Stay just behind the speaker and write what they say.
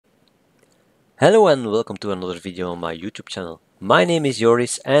Hello and welcome to another video on my YouTube channel. My name is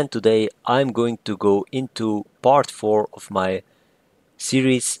Joris and today I'm going to go into part 4 of my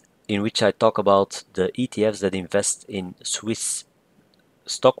series in which I talk about the ETFs that invest in Swiss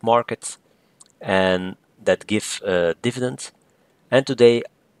stock market and that give a dividend. And today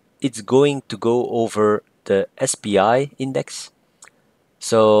it's going to go over the SPI index.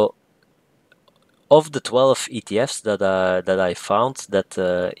 So of the 12 ETFs that I found that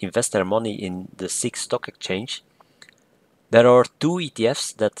invest their money in the SIX stock exchange, there are 2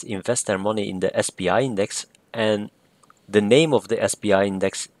 ETFs that invest their money in the SPI index, and the name of the SPI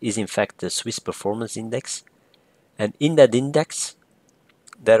index is in fact the Swiss Performance Index. And in that index,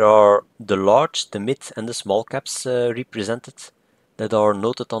 there are the large, the mid, and the small caps represented that are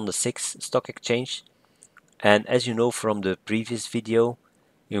noted on the SIX stock exchange. And as you know from the previous video,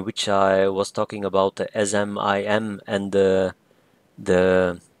 in which I was talking about the SMIM and the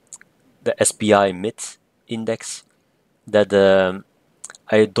SPI mid index, that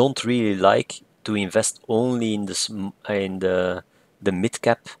I don't really like to invest only in the mid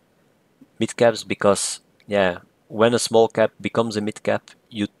caps, because when a small cap becomes a mid cap,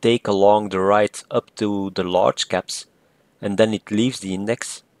 you take along the ride up to the large caps and then it leaves the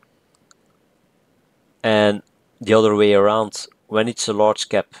index. And the other way around, when it's a large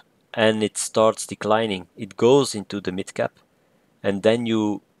cap and it starts declining, it goes into the mid cap and then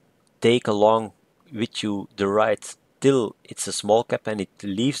you take along with you the ride till it's a small cap and it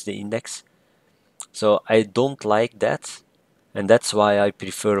leaves the index. So I don't like that, and that's why I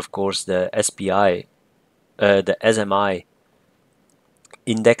prefer, of course, the SPI, the SMI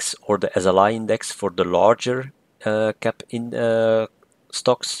index or the SLI index for the larger cap in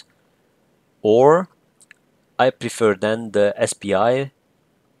stocks, or I prefer then the SPI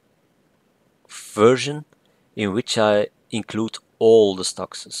version in which I include all the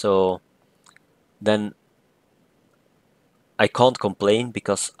stocks. So then I can't complain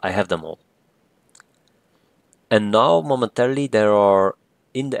because I have them all. And now momentarily there are,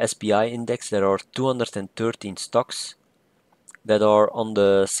 in the SPI index, there are 213 stocks that are on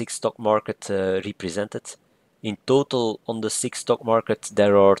the SIX stock market represented. In total on the SIX stock market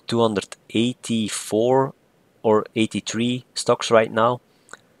there are 284 or 83 stocks right now.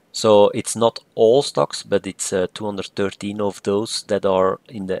 So it's not all stocks, but it's 213 of those that are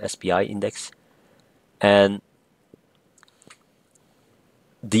in the SPI index. And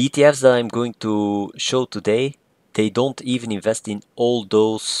the ETFs that I'm going to show today, they don't even invest in all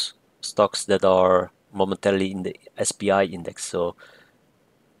those stocks that are momentarily in the SPI index. So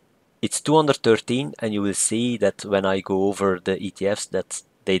it's 213, and you will see that when I go over the ETFs that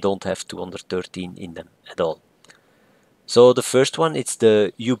they don't have 213 in them at all. So the first one, it's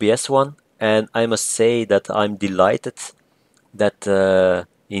the UBS one, and I must say that I'm delighted that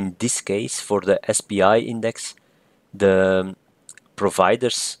in this case for the SPI index, the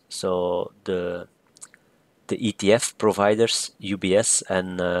providers, so the ETF providers, UBS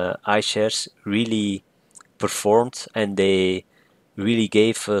and iShares, really performed, and they really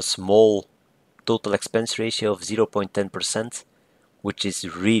gave a small total expense ratio of 0.10%, which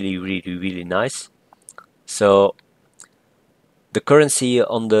is really nice. So the currency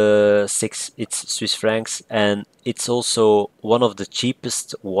on the SIX, it's Swiss francs, and it's also one of the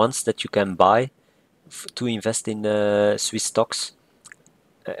cheapest ones that you can buy to invest in Swiss stocks.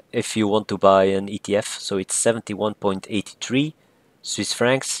 If you want to buy an ETF, so it's 71.83 Swiss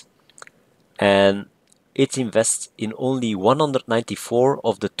francs, and it invests in only 194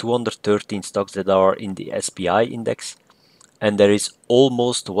 of the 213 stocks that are in the SPI index, and there is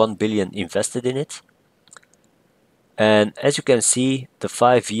almost 1 billion invested in it. And as you can see, the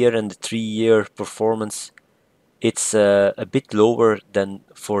 5-year and the 3-year performance, it's a bit lower than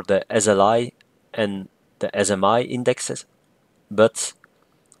for the SLI and the SMI indexes, but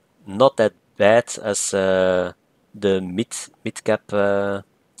not that bad as the mid cap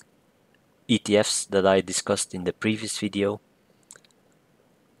ETFs that I discussed in the previous video.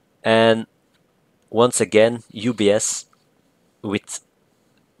 And once again, UBS with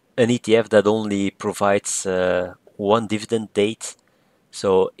an ETF that only provides one dividend date.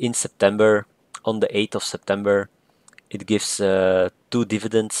 So in September, on the 8th of September, it gives 2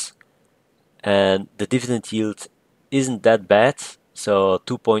 dividends, and the dividend yield isn't that bad. So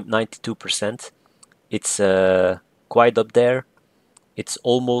 2.92%, it's quite up there. It's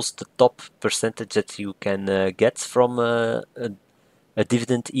almost the top percentage that you can get from a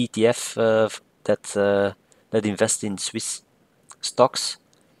dividend ETF that invests in Swiss stocks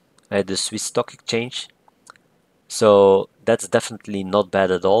at the Swiss stock exchange. So that's definitely not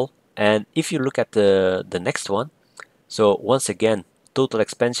bad at all. And if you look at the next one, so once again, total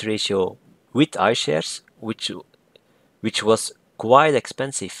expense ratio with iShares, which was quite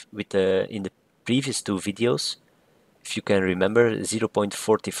expensive with the in the previous two videos. If you can remember,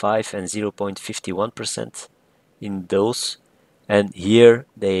 0.45 and 0.51% in those. And here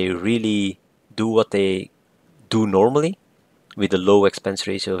they really do what they do normally with a low expense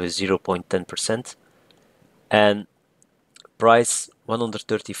ratio of 0.10% and price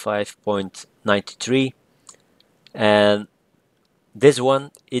 135.93. And this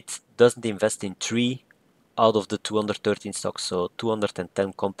one, it doesn't invest in 3 out of the 213 stocks, so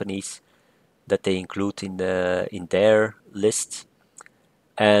 210 companies that they include in their list.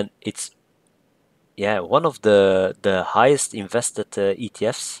 And it's one of the highest invested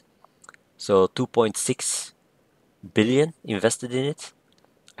ETFs, so 2.6 billion invested in it.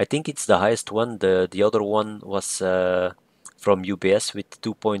 I think it's the highest one. The other one was from UBS with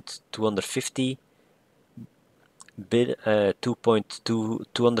 2.250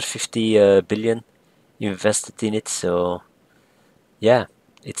 billion invested in it. So yeah,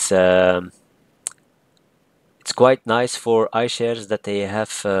 it's quite nice for iShares that they have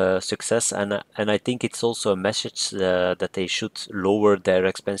success, and I think it's also a message that they should lower their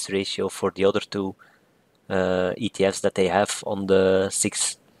expense ratio for the other two ETFs that they have on the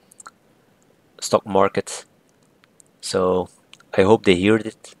 6 stock market. So I hope they heard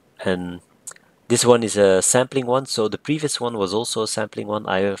it. And this one is a sampling one, so the previous one was also a sampling one.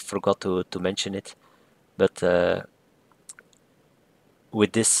 I forgot to mention it, but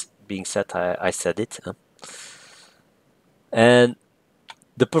with this being said, I said it. And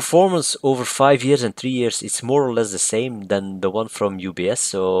the performance over 5 years and 3 years is more or less the same than the one from UBS,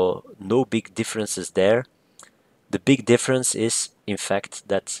 so no big differences there. The big difference is, in fact,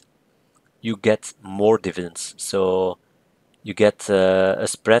 that you get more dividends. So you get a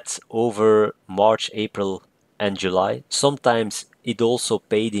spread over March, April, and July. Sometimes it also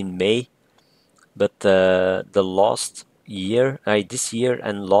paid in May, but the last year, this year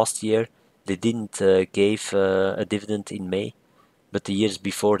and last year, they didn't give a dividend in May, but the years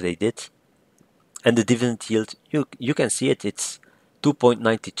before they did. And the dividend yield, you can see it, it's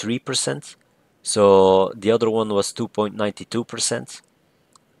 2.93%. So the other one was 2.92%.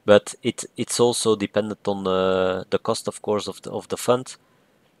 But it's also dependent on the cost, of course, of the fund.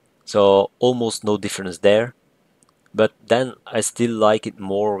 So almost no difference there. But then I still like it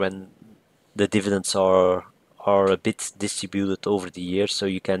more when the dividends are a bit distributed over the year, so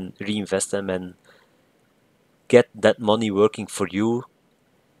you can reinvest them and get that money working for you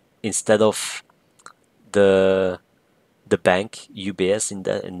instead of the bank UBS in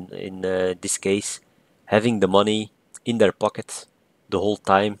this case having the money in their pocket the whole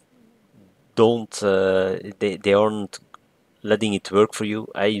time. Don't they aren't letting it work for you.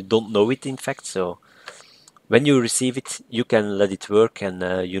 I don't know it, in fact. So when you receive it, you can let it work,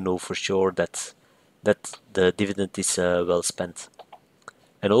 and you know for sure that the dividend is well spent.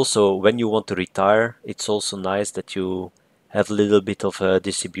 And also, when you want to retire, it's also nice that you have a little bit of a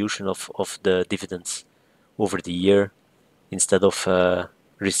distribution of the dividends over the year instead of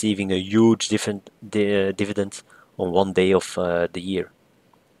receiving a huge dividend on one day of the year.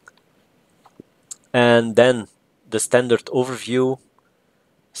 And then the standard overview.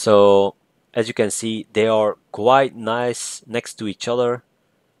 So as you can see, they are quite nice next to each other,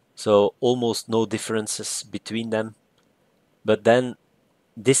 so almost no differences between them. But then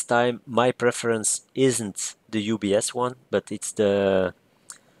this time my preference isn't the UBS one, but it's the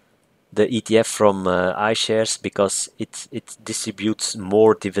ETF from iShares, because it distributes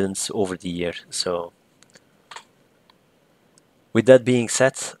more dividends over the year. So with that being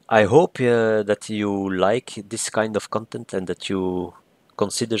said, I hope that you like this kind of content and that you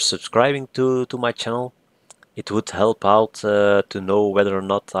consider subscribing to my channel. It would help out to know whether or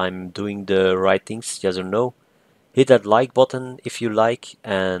not I'm doing the right things, yes or no. Hit that like button if you like,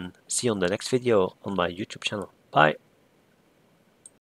 and see you on the next video on my YouTube channel. Bye!